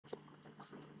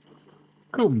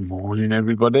Good morning,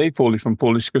 everybody. Paulie from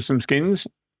Paulie's Custom Skins.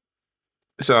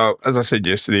 So, as I said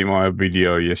yesterday in my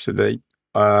video this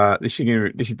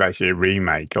is basically a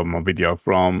remake of my video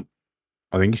from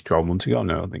I think it's 12 months ago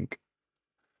now. I think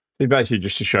it's basically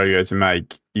just to show you how to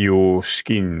make your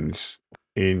skins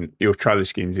in your trailer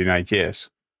skins in ATS.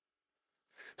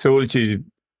 So all it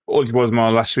was my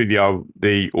last video.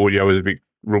 The audio was a bit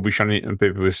rubbish on it, and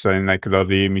people were saying they could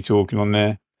hardly hear me talking on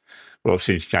there. Well, I've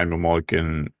since changed my mic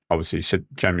and obviously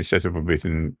changed my setup a bit,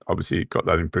 and obviously got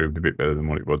that improved a bit better than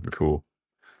what it was before.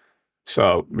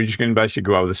 So we're just going to basically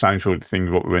go over the same sort of things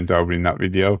what we went over in that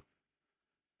video.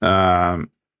 Yeah,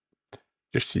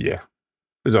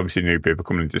 there's obviously new people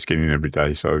coming into skinning every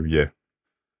day, so yeah.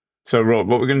 So right,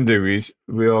 what we're going to do is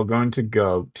we are going to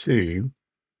go to.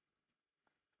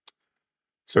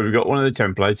 So we've got one of the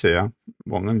templates here.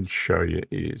 What I'm going to show you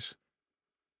is.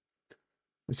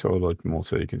 Let's highlight more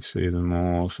so you can see them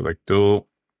all. Select all.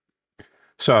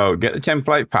 So get the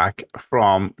template pack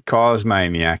from Cars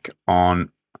Maniac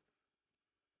on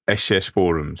SCS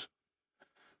forums.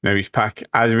 Now his pack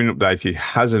has been updated,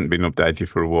 hasn't been updated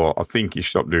for a while. I think he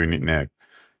stopped doing it now.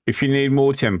 If you need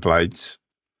more templates,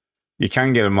 you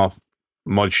can get them off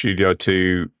Mod Studio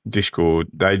to Discord.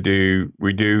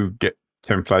 We do get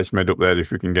templates made up there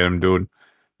if we can get them done.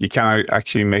 You can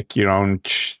actually make your own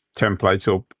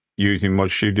templates up using Mod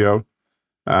Studio.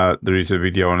 There is a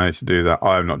video on how to do that.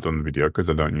 I have not done the video because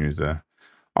I don't use that.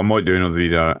 I might do another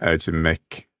video how to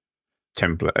make how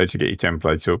to get your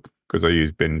templates up because I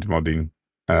use Ben's modding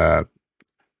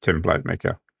template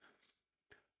maker.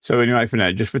 So anyway, for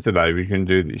now, just for today, we can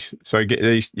do this. So you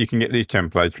can get these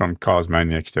templates from Cars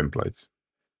Maniac templates.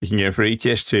 You can get them for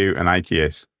ETS2 and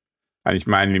ATS, and it's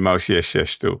mainly mostly SCS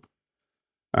stuff,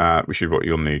 which is what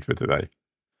you'll need for today.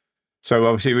 So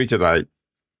obviously, we're just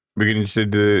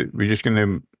going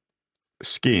to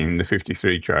skin the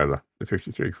 53 trailer, the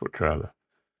 53-foot trailer.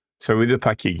 So with the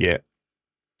pack you get,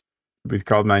 with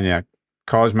Cars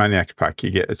Maniac pack,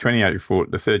 you get the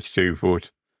 28-foot, the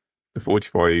 32-foot, the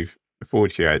 45, the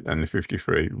 48, and the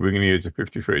 53. We're going to use the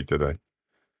 53 today.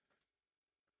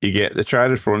 You get the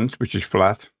trailer front, which is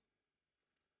flat,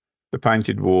 the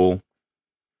painted wall,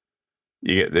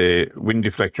 you get the wind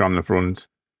deflector on the front,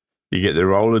 you get the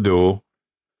roller door,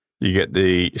 you get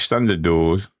the standard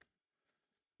doors,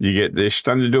 you get the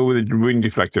standard door with the wind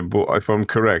deflector, but if I'm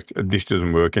correct, this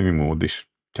doesn't work anymore, this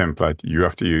template. You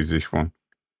have to use this one.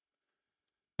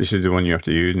 This is the one you have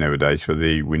to use nowadays for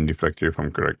the wind deflector, if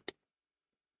I'm correct.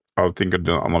 I think I've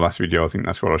done it on my last video. I think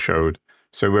that's what I showed.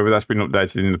 So whether that's been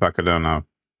updated in the pack, I don't know.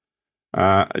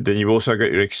 Then you've also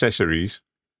got your accessories.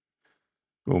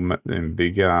 We'll make them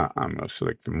bigger. I'm going to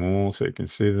select them all so you can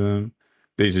see them.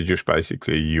 These are just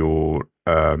basically your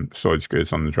side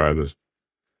skirts on the trailers.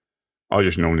 I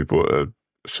just normally put a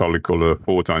solid color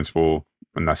 4x4,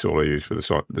 and that's all I use for the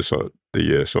side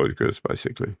skirts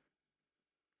basically.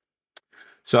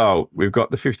 So we've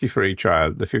got the 53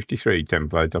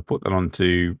 template. I put that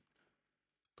onto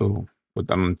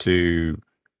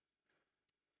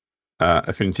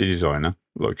Affinity Designer,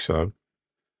 like so.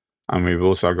 And we've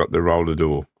also got the roller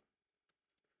door.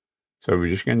 So we're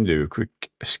just going to do a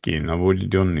quick skin. I've already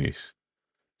done this.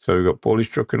 So we've got Polish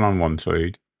trucking on one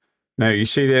side. Now you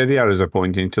see there the arrows are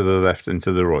pointing to the left and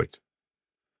to the right.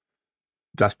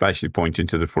 That's basically pointing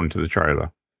to the front of the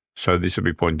trailer. So this will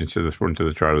be pointing to the front of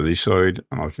the trailer this side,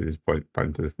 and obviously this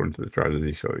pointing to the front of the trailer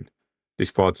this side.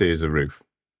 This part here is the roof.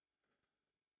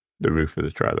 The roof of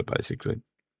the trailer, basically.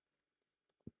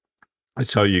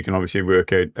 So you can obviously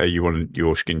work out how you want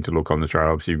your skin to look on the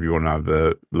trailer. Obviously, if you want to have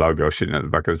the logo sitting at the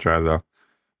back of the trailer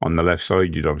on the left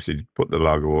side, you'd obviously put the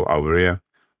logo over here.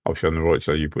 Obviously, on the right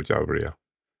side, you put it over here.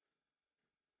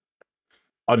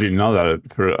 I didn't know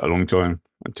that for a long time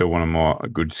until one of my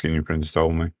good skinning friends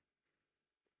told me.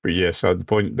 But yeah, so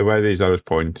the way these arrows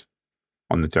point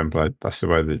on the template, that's the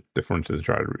way the front of the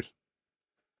trailer is.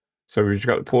 So we've just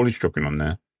got the Polish trucking on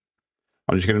there.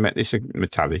 I'm just going to make this a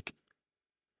metallic.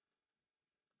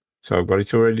 So I've got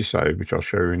it already saved, which I'll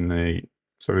show you in the.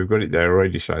 So we've got it there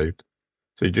already saved.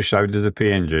 So you just saved it as a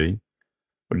PNG.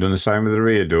 We've done the same with the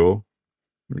rear door.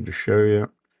 Let me just show you.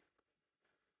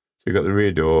 So you've got the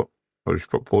rear door. I'll just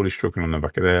put Polish trucking on the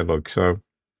back of there, like so.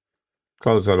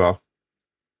 Close that off.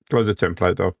 Close the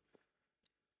template off.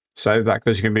 Save that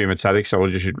because it's going to be metallic, so I'll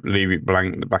just leave it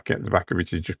blank. The back of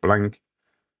it is just blank.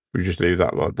 We just leave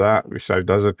that like that. We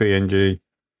saved as a PNG.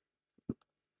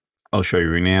 I'll show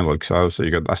you in here like so. So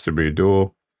you got that's the rear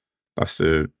door. That's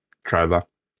the trailer.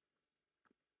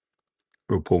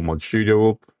 We'll pull Mod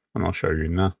Studio up and I'll show you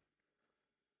in there.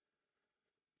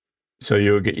 So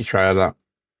you'll get your trailer.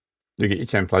 You get your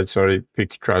template, sorry,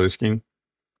 pick trailer skin.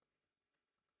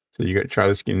 So you got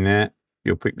trailer skin there.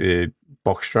 You'll pick the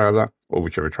box trailer or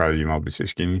whichever trailer you might be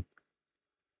skinning.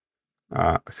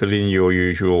 Fill in your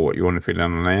usual, what you want to fill in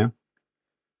on there.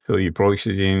 Fill your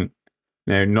prices in.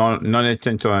 Now, 9 out of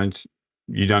 10 times,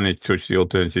 you don't need to touch the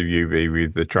alternative UV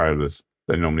with the trailers.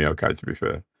 They're normally okay, to be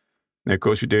fair. Now, of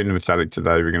course, we're doing the metallic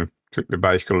today. We're going to click the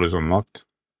base colors unlocked.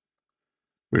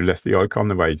 We left the icon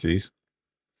the way it is.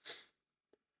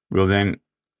 We'll then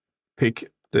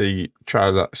pick the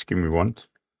trailer skin we want.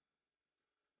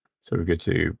 So we go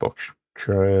to box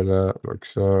trailer, like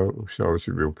so. So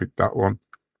obviously we'll pick that one.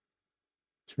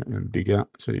 Let's make them bigger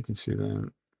so you can see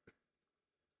them.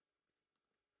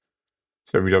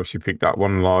 So we'd obviously pick that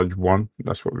one, large one.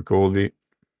 That's what we called it.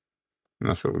 And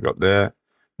that's what we got there.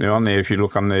 Now on there, if you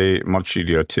look on the Mod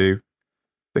Studio 2,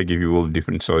 they give you all the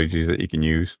different sizes that you can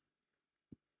use.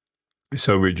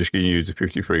 So we're just going to use the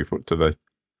 53 foot today.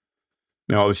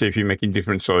 Now, obviously, if you're making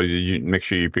different sizes, you make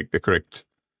sure you pick the correct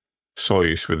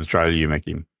size for the trailer you're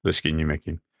making, the skin you're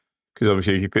making. Because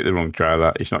obviously, if you pick the wrong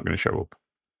trailer, it's not going to show up.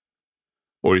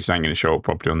 Or it's not going to show up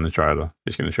properly on the trailer.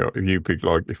 It's going to show up. If you pick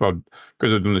like, because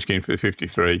I've done the skin for the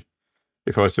 53,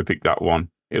 if I was to pick that one,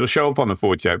 it'll show up on the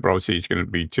 48, but obviously it's going to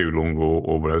be too long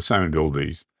or whatever. Same with all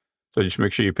these. So just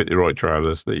make sure you pick the right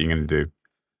trailers that you're going to do.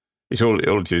 It's all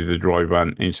it is, the dry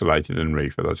van, insulated and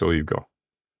reefer. That's all you've got.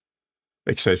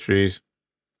 Accessories.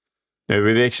 Now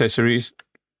with the accessories,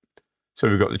 so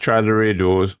we've got the trailer rear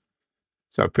doors.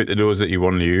 So pick the doors that you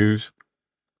want to use.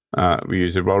 We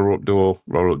use a roll-up door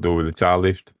with a tail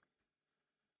lift.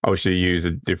 Obviously use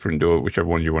a different door, whichever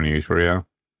one you want to use for here.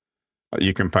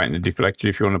 You can paint the deflector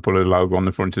if you want to put a logo on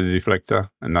the front of the deflector,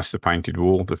 and that's the painted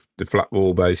wall, the flat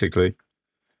wall basically.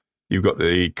 You've got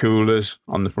the coolers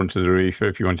on the front of the reefer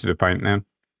if you wanted to paint them,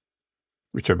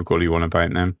 whichever colour you want to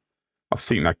paint them. I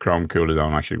think that chrome cooler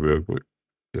don't actually work, but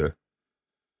yeah.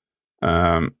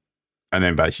 And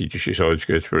then basically just your side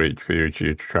skirts for each of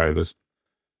your trailers.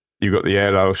 You've got the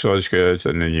airlow side skirts,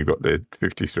 and then you've got the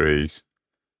 53s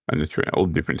and all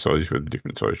different sizes with the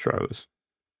different size trailers.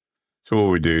 So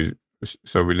what we do is,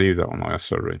 so we leave that one like that,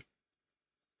 sorry.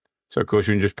 So of course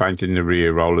we can just paint in the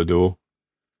rear roller door,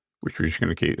 which we're just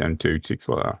going to keep them 2 ticks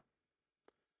like that.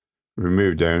 We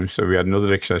move down, so we had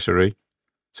another accessory.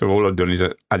 So all I've done is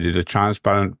I added a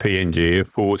transparent PNG,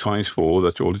 4x4,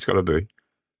 that's all it's got to be.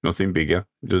 Nothing bigger,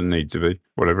 it doesn't need to be.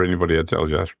 Whatever anybody else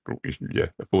tells you, yeah,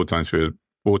 a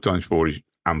 4x4 is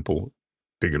ample,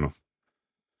 big enough.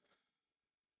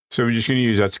 So we're just going to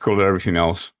use that to colour everything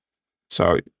else.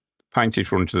 So painted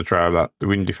front of the trailer, the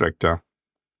wind deflector,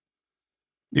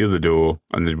 the other door,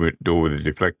 and the door with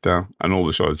the deflector, and all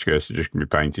the side skirts are just going to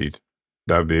be painted.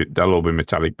 They'll all be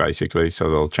metallic basically,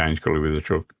 so they'll change colour with the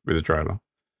truck, with the trailer.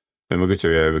 Then we'll go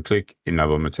to we click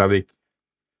enable metallic.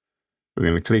 We're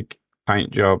going to click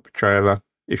paint job trailer.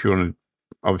 If you want to,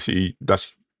 obviously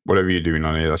that's whatever you're doing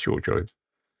on here, that's your choice.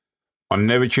 I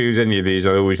never choose any of these.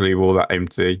 I always leave all that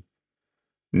empty.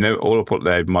 No, all I put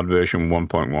there mod version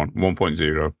 1.1,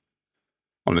 1.0,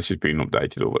 unless it's been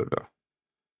updated or whatever.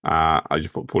 I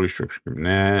just put polish structure in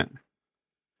there.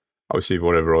 Obviously,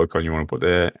 whatever icon you want to put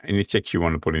there, any text you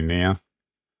want to put in there.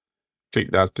 Click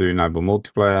that to enable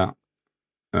multiplayer.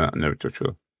 Never touch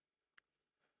that.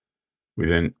 We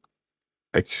then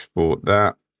export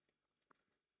that.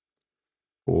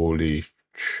 Polish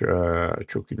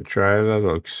trucking trailer,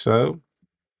 like so.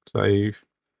 Save.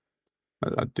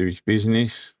 Let that do its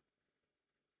business.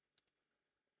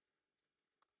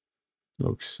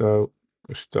 Like so.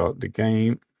 We'll start the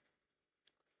game.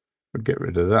 We'll get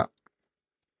rid of that.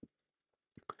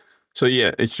 So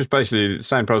yeah, it's just basically the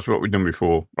same process what we've done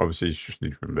before. Obviously, it's just a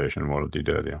different version of what I did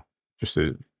earlier. Just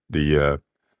the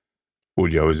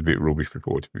audio was a bit rubbish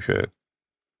before, to be fair.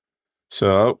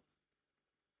 So,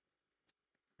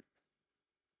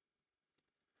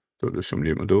 thought there's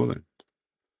somebody at my door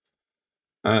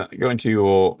then. Go into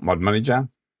your mod manager.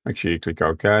 Make sure you click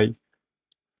OK.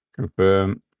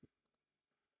 Confirm.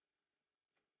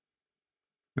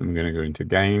 And we're going to go into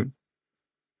game.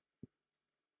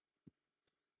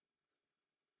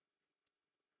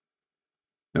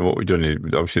 Now what we've done is,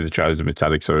 obviously the trailer's are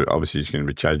metallic, so obviously it's going to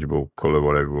be changeable colour,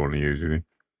 whatever we want to use with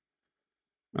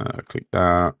it. Click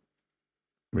that.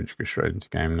 We'll just go straight into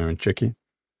game now and check it.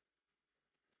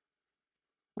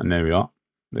 And there we are.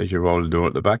 There's your roller door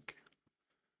at the back.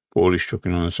 Polish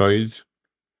trucking on the sides.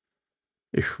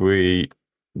 If we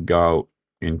go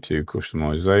into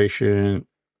customization,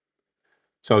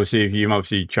 so obviously if you're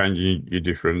obviously changing your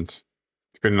different,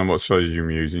 depending on what size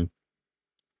you're using,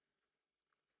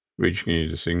 we're just going to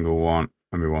use a single one,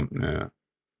 and we want but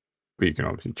you can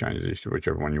obviously change this to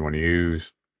whichever one you want to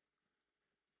use.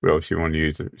 We obviously want to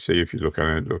use it. See, if you look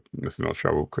at it, look, nothing will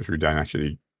show up because we don't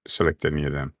actually select any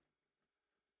of them.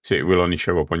 See, it will only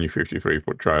show up on your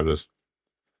 53-foot trailers,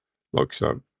 like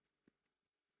so.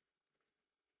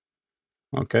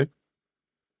 Okay.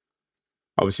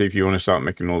 Obviously, if you want to start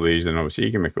making all these, then obviously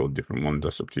you can make all different ones.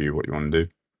 That's up to you what you want to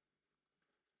do.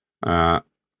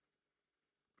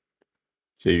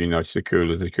 So you notice the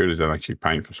coolers don't actually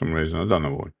paint for some reason. I don't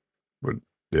know why, but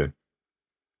yeah.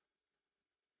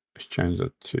 Let's change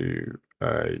that to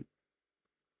a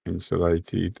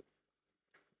insulated.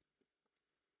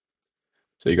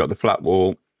 So you got the flat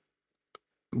wall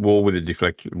with the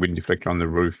wind deflector on the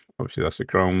roof. Obviously, that's the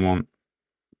chrome one.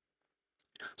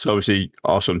 So obviously,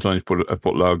 I'll sometimes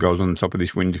put logos on the top of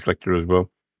this wind deflector as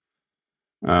well.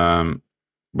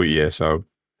 But yeah, so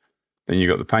then you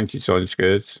got the painted side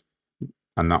skirts,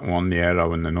 and that one, the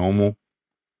aero and the normal.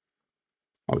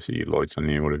 Obviously, your lights on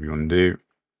here, whatever you want to do.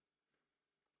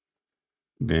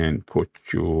 Then put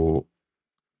your,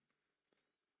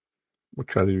 what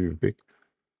trailer do you pick?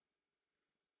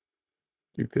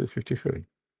 Do you pick the 53?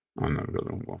 Oh no, we've got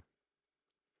the wrong one.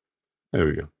 There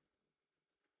we go.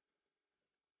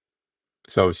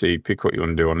 So obviously, pick what you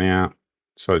want to do on here.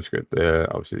 Side skirt there.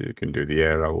 Obviously, you can do the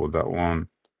aero or that one.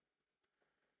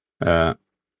 Then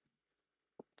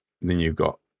you've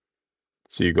got,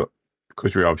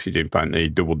 because we obviously didn't paint the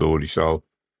double door, so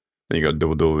then you got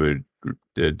double door with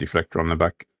the deflector on the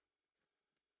back.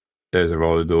 There's a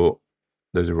roller door.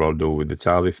 There's a roller door with the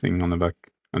tail lift thing on the back,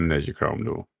 and there's your chrome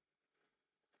door.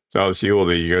 So obviously all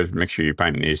these, you got to make sure you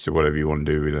paint these to whatever you want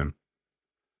to do with them.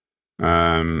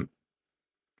 I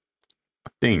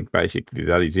think basically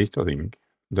that is it. I think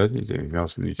there's anything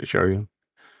else I need to show you.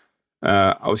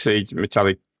 Obviously it's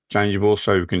metallic changeable,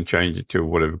 so you can change it to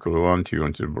whatever color you want. You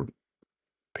want to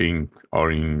pink,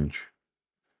 orange,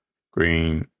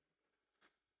 green.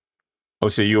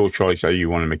 Obviously your choice how you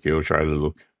want to make your trailer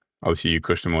look. Obviously you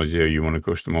customize it how you want to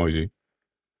customize it.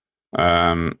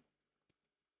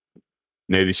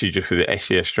 Now this is just for the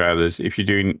ATS trailers. If you're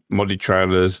doing modded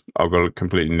trailers, I've got a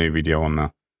completely new video on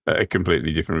that. A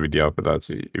completely different video for that.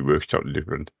 It works totally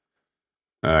different.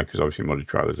 Because obviously modded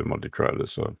trailers are modded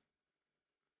trailers. So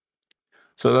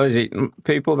that is it,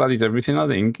 people. That is everything. I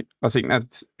think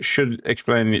that should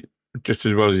explain it just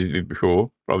as well as it did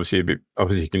before. Obviously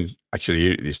you can actually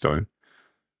hear it this time.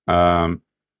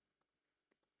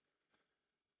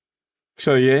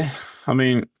 So yeah, I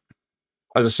mean,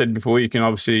 as I said before, you can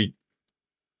obviously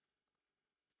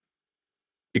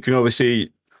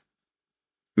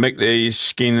make the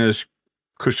skin as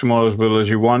customizable as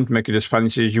you want, make it as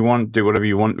fancy as you want, do whatever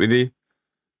you want with it.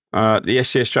 The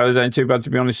ATS trailers ain't too bad, to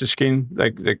be honest. The skin,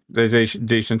 they're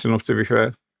decent enough, to be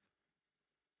fair.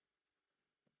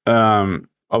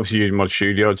 Obviously use Mod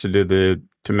Studio to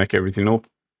make everything up.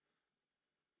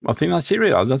 I think that's it,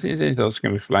 really. I don't think there's anything else I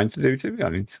can explain to do, to be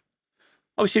honest.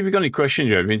 Obviously, if you've got any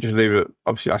questions or anything, just leave it.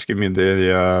 Obviously, asking me in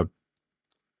the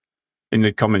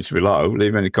comments below.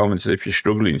 Leave any comments if you're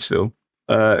struggling still.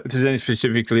 If there's anything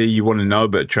specifically you want to know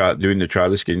about doing the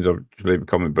trailer skins, just leave a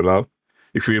comment below.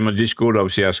 If you're in my Discord,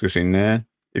 obviously ask us in there.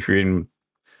 If you're in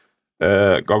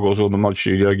Goggles or the Mod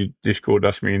Studio Discord,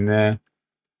 ask me in there.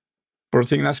 But I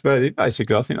think that's about it,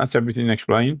 basically. I think that's everything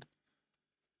explained.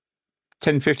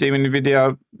 10-15 minute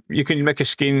video. You can make a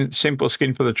simple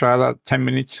skin for the trailer, 10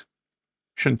 minutes.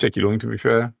 Shouldn't take you long, to be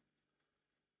fair.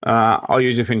 I'll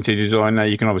use Affinity Designer.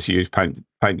 You can obviously use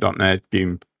paint.net.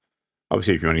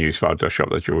 Obviously, if you want to use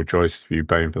Photoshop, that's your choice. If you're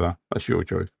paying for that, that's your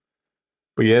choice.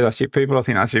 But yeah, that's it, people. I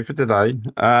think that's it for today.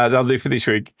 That'll do for this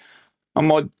week. I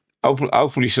might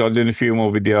hopefully start doing a few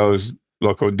more videos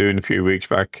like I was doing a few weeks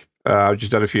back. I've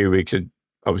just had a few weeks of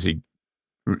obviously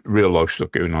real life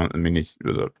stuff going on at the minute.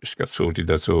 I just got sorted,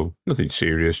 that's all. Nothing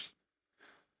serious.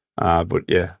 But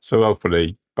yeah, so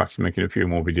hopefully back to making a few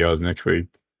more videos next week.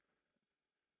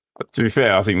 To be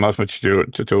fair, I think most of my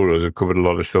tutorials have covered a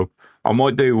lot of stuff. I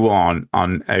might do one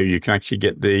on how you can actually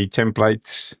get the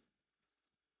templates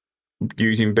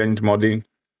using bend modding,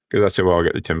 because that's how I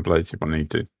get the templates if I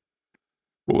need to.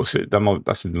 But we'll see.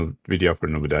 That's another video for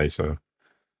another day. So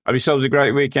have yourselves a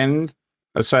great weekend.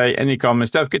 I say any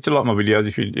comments. Don't forget to like my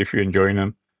videos if you're enjoying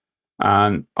them.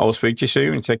 And I'll speak to you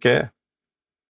soon. Take care.